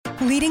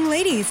Leading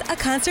Ladies, a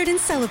concert in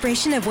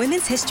celebration of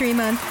Women's History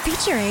Month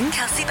featuring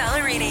Kelsey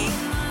Ballerini,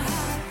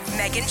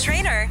 Meghan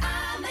Trainor,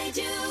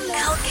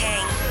 Elle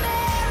King,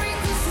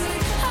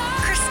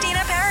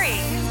 Christina Perri.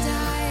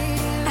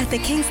 At the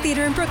King's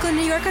Theater in Brooklyn,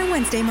 New York on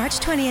Wednesday, March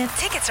 20th.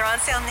 Tickets are on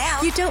sale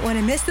now. You don't want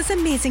to miss this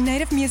amazing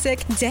night of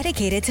music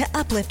dedicated to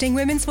uplifting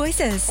women's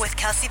voices. With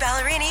Kelsey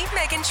Ballerini,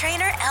 Meghan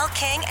Trainor, Elle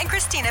King, and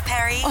Christina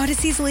Perri.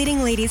 Odyssey's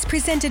Leading Ladies,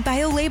 presented by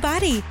Olay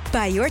Body.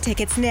 Buy your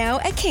tickets now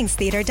at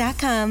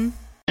kingstheater.com.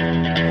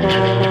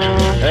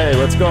 Hey,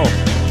 let's go.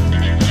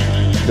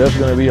 There's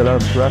going to be a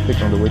lot of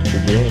traffic on the way to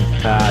the game.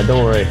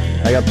 Don't worry.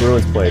 I got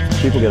Bruins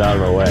plates. People get out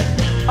of our way.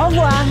 Au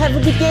revoir. Have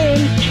a good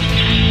game.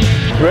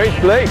 Great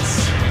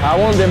plates. I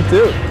want them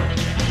too.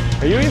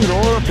 Are you even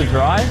old enough to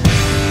drive?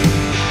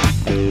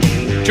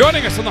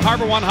 Joining us on the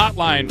Harbor One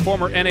Hotline,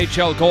 former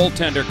NHL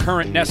goaltender,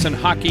 current NESN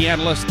hockey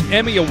analyst,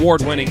 Emmy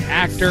Award-winning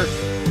actor,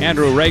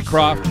 Andrew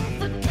Raycroft.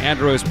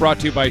 Andrew is brought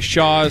to you by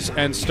Shaw's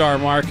and Star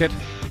Market.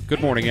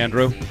 Good morning,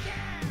 Andrew.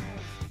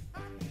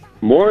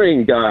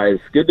 Morning, guys.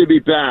 Good to be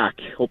back.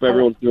 Hope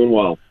everyone's doing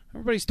well.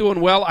 Everybody's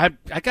doing well. I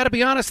got to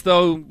be honest,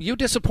 though, you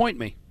disappoint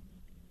me.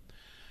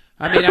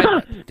 I mean,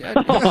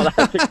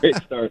 that's a great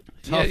start.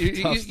 Tough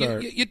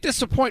start. You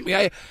disappoint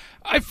me.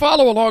 I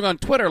follow along on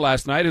Twitter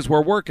last night as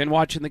we're working,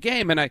 watching the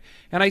game, and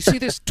I see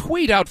this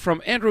tweet out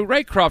from Andrew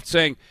Raycroft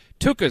saying,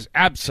 Tuukka's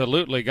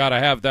absolutely got to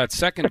have that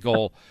second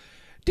goal.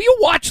 Do you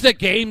watch the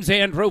games,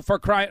 Andrew, for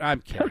crying?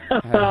 I'm kidding.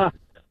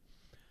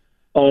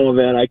 Oh,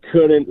 man, I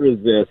couldn't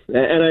resist.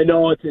 And I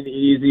know it's an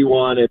easy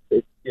one.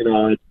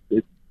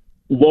 It's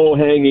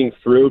low-hanging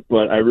fruit,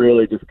 but I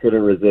really just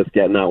couldn't resist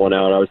getting that one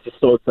out. I was just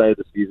so excited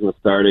the season was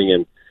starting,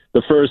 and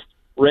the first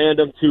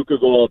random Tuukka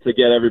goal to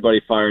get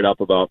everybody fired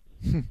up about.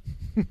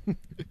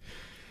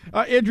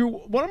 Andrew,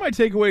 one of my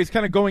takeaways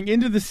kind of going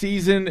into the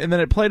season, and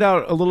then it played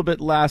out a little bit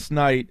last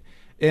night,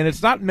 and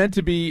it's not meant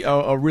to be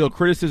a real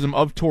criticism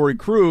of Torrey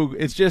Krug.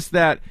 It's just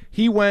that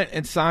he went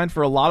and signed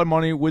for a lot of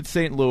money with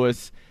St.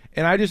 Louis,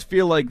 and I just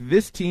feel like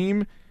this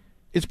team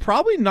is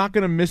probably not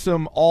going to miss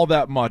him all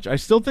that much. I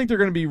still think they're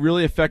going to be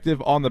really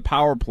effective on the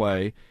power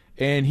play,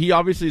 and he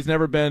obviously has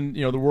never been,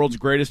 the world's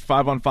greatest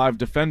 5-on-5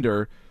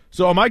 defender.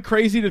 So am I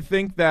crazy to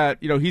think that,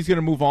 he's going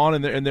to move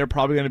on and they're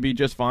probably going to be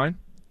just fine?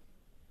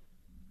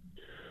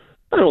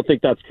 I don't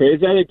think that's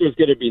crazy. I think there's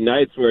going to be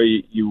nights where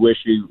you wish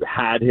you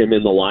had him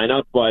in the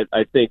lineup, but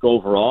I think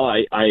overall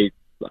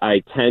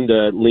I tend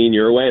to lean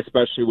your way,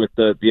 especially with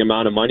the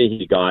amount of money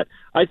he got.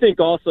 I think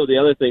also the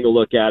other thing to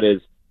look at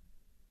is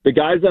the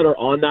guys that are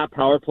on that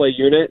power play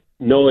unit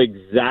know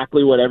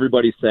exactly what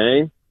everybody's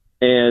saying,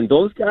 and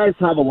those guys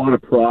have a lot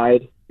of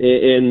pride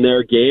in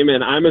their game,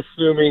 and I'm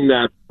assuming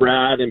that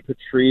Brad and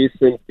Patrice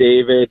and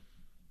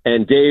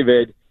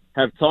David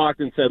have talked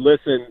and said,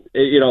 listen,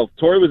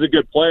 Torrey was a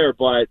good player,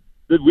 but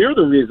we're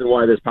the reason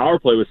why this power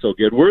play was so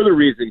good. We're the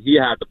reason he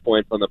had the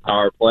points on the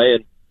power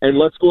play, and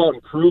let's go out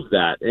and prove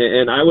that.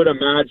 And I would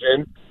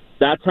imagine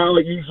that's how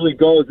it usually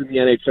goes in the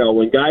NHL.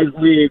 When guys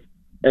leave,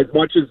 as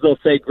much as they'll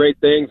say great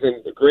things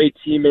and a great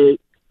teammate,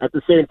 at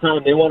the same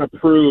time, they want to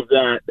prove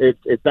that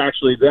it's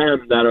actually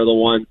them that are the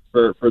ones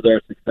for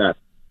their success.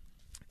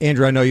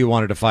 Andrew, I know you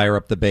wanted to fire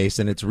up the base,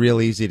 and it's real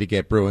easy to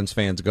get Bruins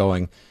fans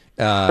going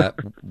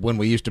when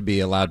we used to be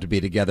allowed to be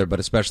together, but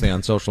especially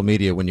on social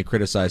media when you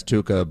criticize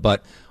Tuukka.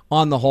 But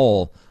on the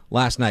whole,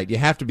 last night, you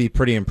have to be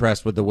pretty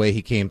impressed with the way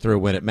he came through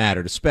when it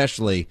mattered,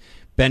 especially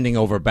bending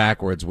over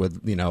backwards with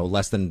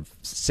less than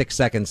 6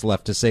 seconds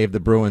left to save the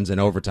Bruins in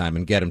overtime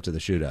and get him to the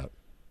shootout.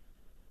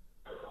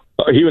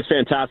 He was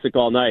fantastic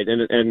all night,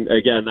 and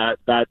again,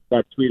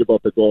 that tweet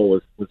about the goal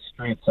was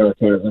straight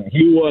sarcasm.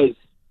 He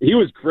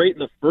was great in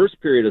the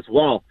first period as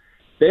well.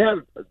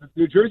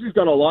 New Jersey's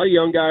got a lot of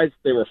young guys.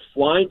 They were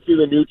flying through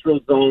the neutral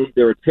zone.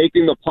 They were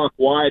taking the puck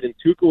wide, and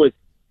Tuukka was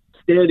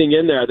standing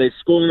in there.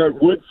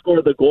 Wood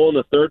scored the goal in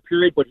the third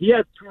period, but he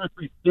had 2 or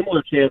 3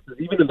 similar chances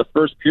even in the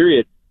first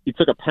period. He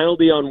took a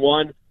penalty on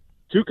one.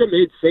 Tuukka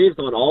made saves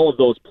on all of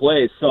those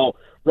plays. So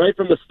right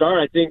from the start,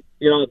 I think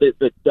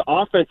the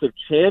offensive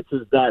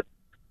chances that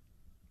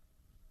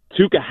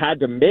Tuukka had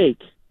to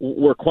make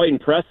were quite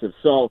impressive.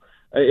 So,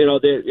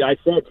 I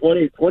saw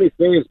 20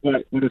 saves,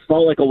 but it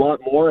felt like a lot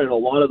more, and a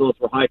lot of those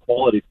were high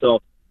quality.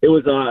 So it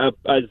was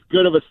as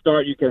good of a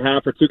start you can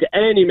have for Tuukka,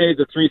 and he made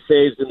the 3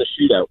 saves in the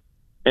shootout.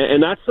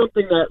 And that's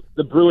something that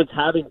the Bruins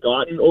haven't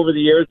gotten over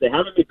the years. They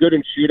haven't been good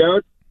in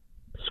shootouts,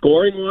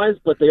 scoring-wise,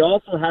 but they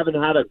also haven't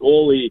had a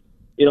goalie,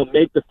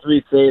 make the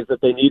 3 saves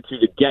that they need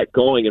to get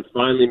going and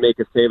finally make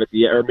a save at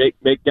the end,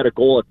 or get a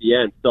goal at the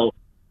end. So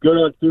good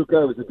on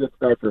Tuukka. It was a good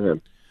start for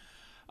him.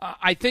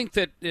 I think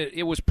that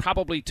it was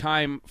probably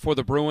time for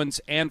the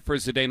Bruins and for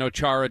Zdeno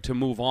Chara to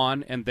move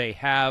on, and they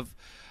have.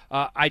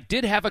 I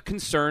did have a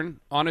concern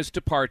on his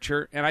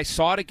departure, and I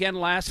saw it again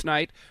last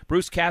night.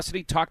 Bruce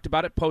Cassidy talked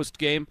about it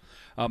post-game.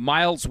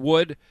 Miles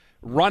Wood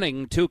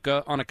running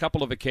Tuukka on a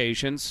couple of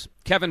occasions.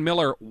 Kevin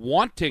Miller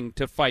wanting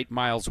to fight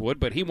Miles Wood,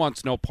 but he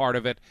wants no part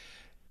of it.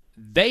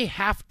 They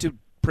have to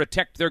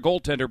protect their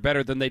goaltender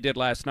better than they did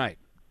last night.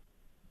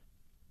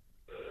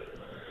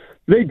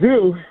 They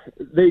do.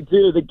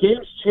 The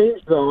game's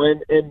changed, though,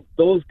 and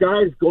those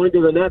guys going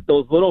to the net,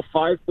 those little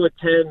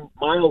 5'10"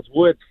 Miles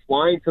Woods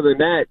flying to the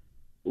net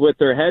with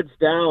their heads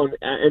down,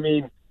 I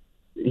mean,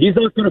 he's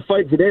not going to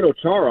fight Zdeno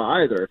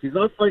Chara either. If he's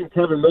not fighting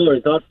Kevin Miller,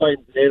 he's not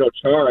fighting Zdeno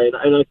Chara.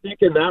 And I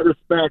think in that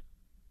respect,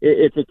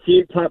 it's a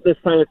team toughness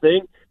kind of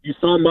thing. You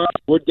saw Miles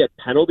Wood get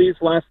penalties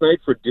last night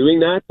for doing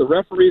that. The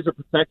referees are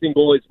protecting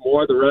goalies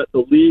more.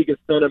 The league has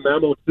sent a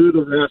memo to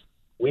the refs.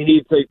 We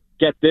need to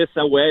get this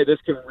away. This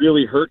can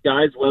really hurt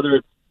guys, whether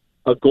it's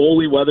a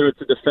goalie, whether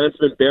it's a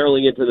defenseman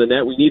barreling into the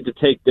net. We need to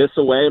take this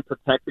away and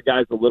protect the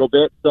guys a little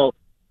bit. So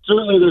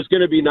certainly there's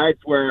going to be nights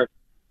where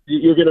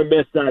you're going to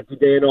miss that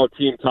Zdeno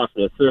team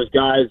toughness. There's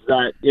guys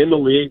that in the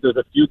league, there's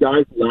a few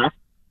guys left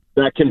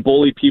that can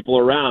bully people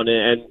around,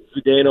 and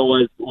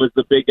Zdeno was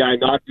the big guy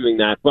not doing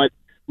that. But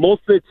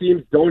most of the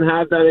teams don't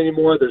have that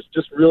anymore. There's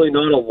just really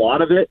not a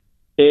lot of it.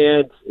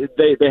 And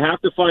they have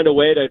to find a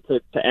way to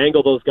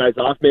angle those guys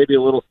off maybe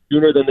a little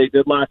sooner than they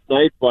did last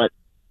night. But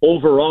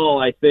overall,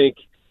 I think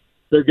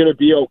they're going to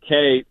be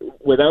okay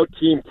without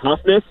team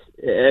toughness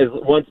as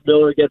once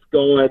Miller gets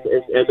going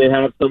and they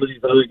have some of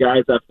these other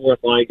guys, that fourth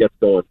line gets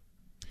going.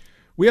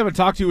 We haven't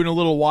talked to you in a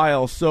little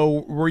while,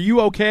 so were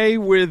you okay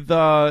with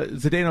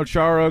Zdeno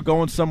Chara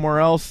going somewhere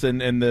else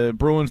and the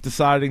Bruins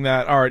deciding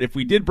that, all right, if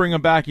we did bring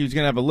him back, he was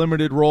going to have a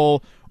limited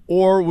role,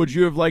 or would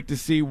you have liked to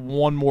see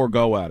one more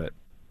go at it?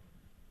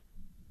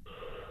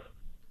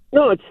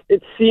 No,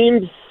 it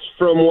seems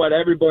from what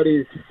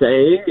everybody's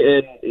saying,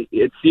 and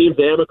it seems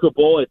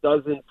amicable. It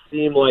doesn't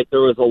seem like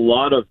there was a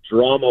lot of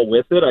drama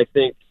with it. I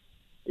think,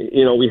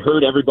 we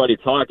heard everybody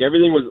talk.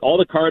 All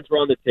the cards were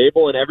on the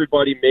table, and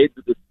everybody made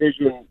the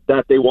decision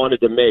that they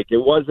wanted to make. It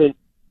wasn't,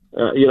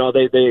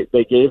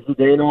 they gave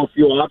Zdeno a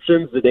few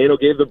options. Zdeno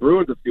gave the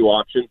Bruins a few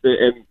options,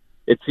 and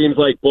it seems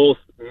like both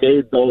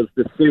made those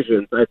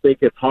decisions. I think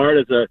it's hard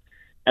as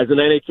an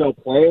NHL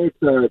player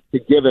to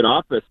give it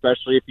up,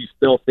 especially if you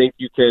still think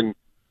you can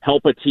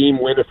help a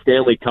team win a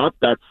Stanley Cup.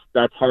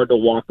 That's hard to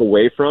walk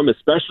away from,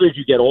 especially as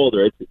you get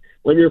older.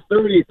 When you're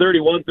 30,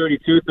 31,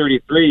 32,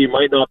 33, you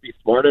might not be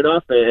smart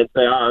enough and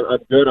say, I'm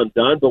good, I'm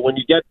done. But when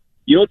you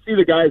don't see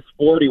the guys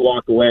 40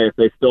 walk away if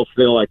they still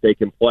feel like they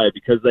can play,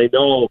 because they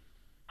know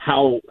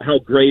how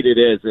great it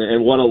is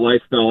and what a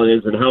lifestyle it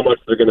is and how much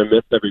they're going to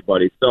miss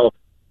everybody. So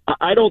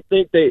I don't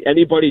think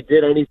anybody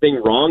did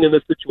anything wrong in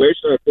this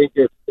situation. I think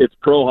it's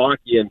pro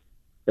hockey and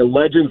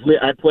legends.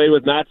 I played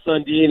with Matt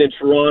Sundin in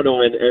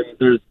Toronto, and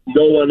there's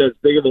no one as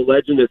big of a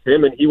legend as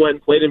him. And he went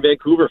and played in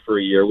Vancouver for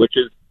a year, which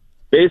is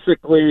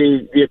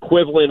basically the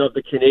equivalent of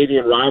the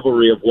Canadian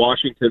rivalry of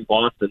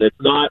Washington-Boston.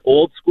 It's not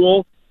old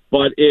school,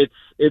 but it's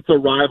a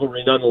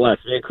rivalry nonetheless.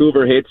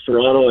 Vancouver hates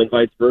Toronto and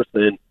vice versa,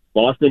 and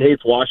Boston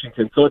hates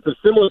Washington. So it's a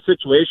similar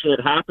situation. It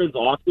happens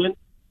often.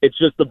 It's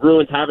just the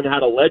Bruins haven't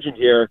had a legend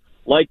here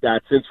like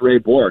that since Ray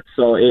Bourque.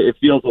 So it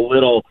feels a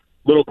little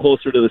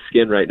closer to the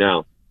skin right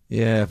now.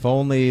 Yeah, if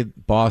only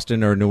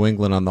Boston or New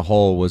England on the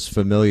whole was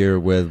familiar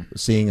with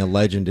seeing a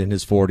legend in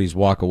his 40s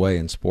walk away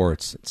in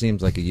sports. It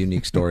seems like a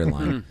unique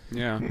storyline.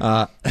 Yeah.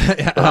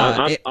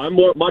 I'm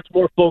much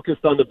more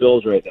focused on the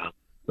Bills right now.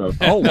 So.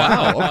 Oh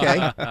wow,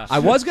 okay. I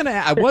was gonna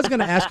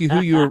ask you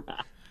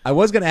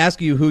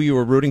who you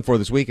were rooting for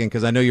this weekend,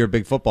 because I know you're a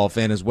big football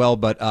fan as well.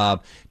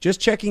 But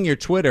just checking your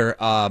Twitter,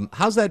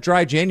 how's that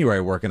dry January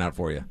working out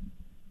for you?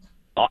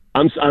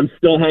 I'm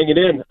still hanging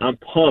in. I'm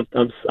pumped.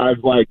 I'm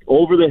like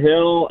over the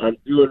hill. I'm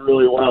doing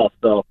really well.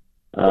 So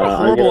what a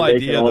horrible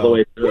idea, all the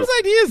way through. Whose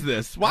idea is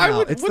this? Why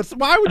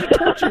would you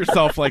torture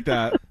yourself like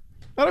that?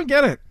 I don't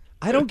get it.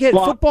 I don't get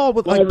football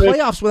with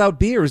playoffs without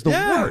beer is the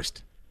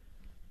worst.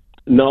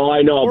 No,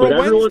 I know, Or but a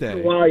every Wednesday. once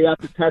in a while you have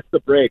to test the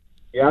brakes.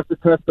 You have to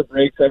test the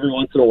brakes every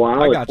once in a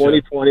while. And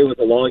 2020 was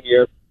a long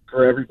year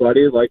for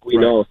everybody, like we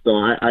know. So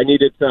I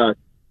needed to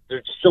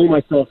show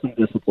myself some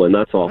discipline.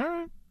 That's all. All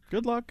right.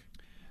 Good luck.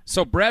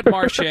 So Brad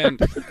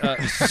Marchand scored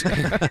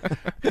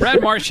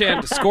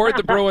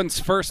the Bruins'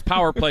 first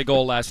power play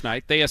goal last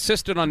night. They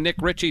assisted on Nick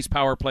Ritchie's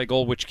power play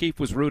goal, which Keefe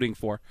was rooting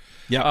for.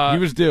 Yeah, he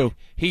was due.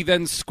 He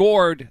then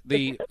scored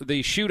the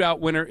shootout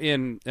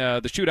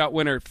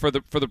winner for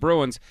the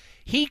Bruins.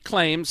 He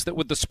claims that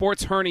with the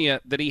sports hernia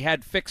that he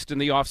had fixed in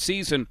the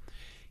offseason,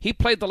 he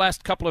played the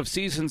last couple of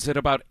seasons at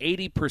about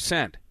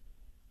 80%.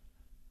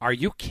 Are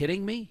you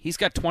kidding me? He's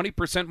got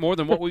 20% more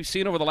than what we've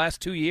seen over the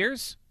last 2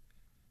 years?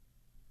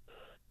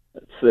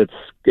 It's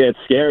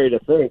scary to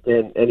think,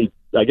 and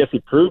I guess he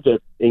proved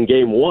it in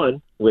Game 1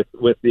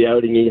 with the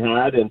outing he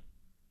had, and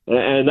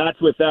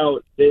that's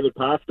without David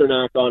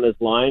Pasternak on his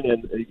line,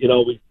 and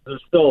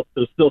there's still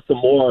some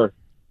more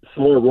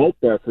rope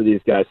there for these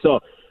guys. So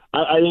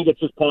I think it's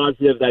just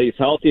positive that he's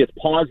healthy. It's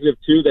positive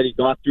too that he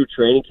got through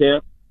training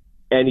camp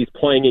and he's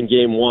playing in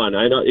Game 1.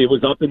 I know it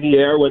was up in the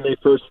air when they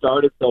first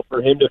started, so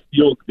for him to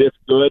feel this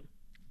good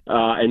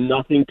and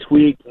nothing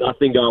tweaked,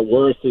 nothing got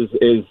worse is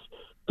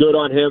good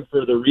on him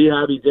for the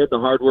rehab he did, the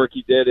hard work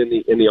he did in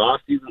the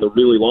off season, the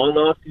really long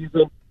off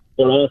season,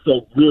 but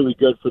also really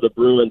good for the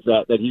Bruins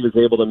that he was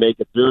able to make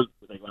it through.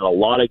 They got a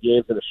lot of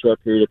games in a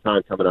short period of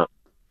time coming up.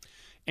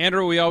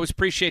 Andrew, we always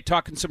appreciate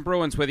talking some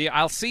Bruins with you.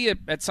 I'll see you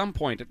at some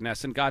point at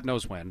Nesson, God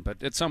knows when,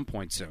 but at some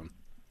point soon.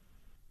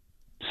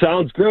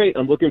 Sounds great.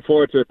 I'm looking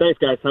forward to it. Thanks,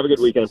 guys. Have a good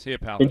weekend. See you,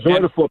 pal. Enjoy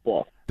the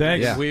football.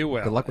 Thanks. Yeah. We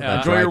will. Good luck with that.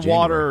 Enjoy dry your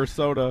water January. or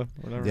soda,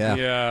 whatever.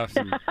 Yeah.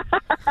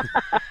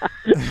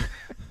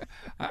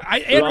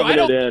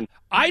 Andrew,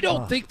 I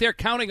don't think they're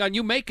counting on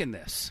you making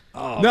this.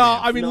 No,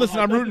 I mean, listen,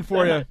 I'm rooting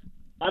for you.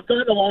 I've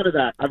gotten a lot of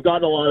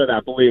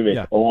that. Believe me,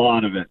 Yeah. a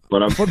lot of it.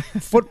 But I'm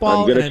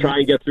Football. going to try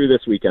and get through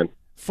this weekend.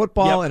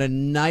 Football and a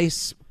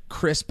nice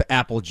crisp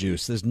apple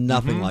juice. There's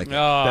nothing like it.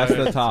 Oh, That's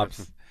the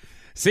tops.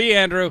 See you,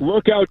 Andrew.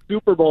 Look out,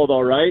 Super Bowl,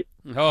 though, right?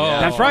 Oh,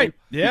 That's right.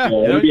 Yeah,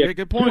 There'll be a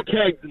good point. 2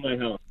 kegs in my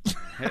house.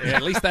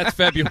 At least that's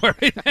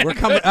February. We're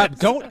coming.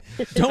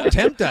 Don't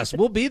tempt us.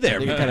 We'll be there. I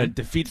think it kind of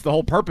defeats the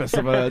whole purpose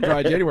of a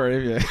dry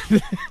January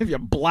if you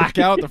black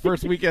out the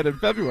first weekend in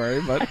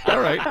February. But all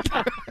right.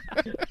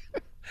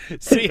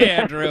 See you,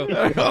 Andrew.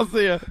 I'll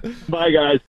see you. Bye, guys.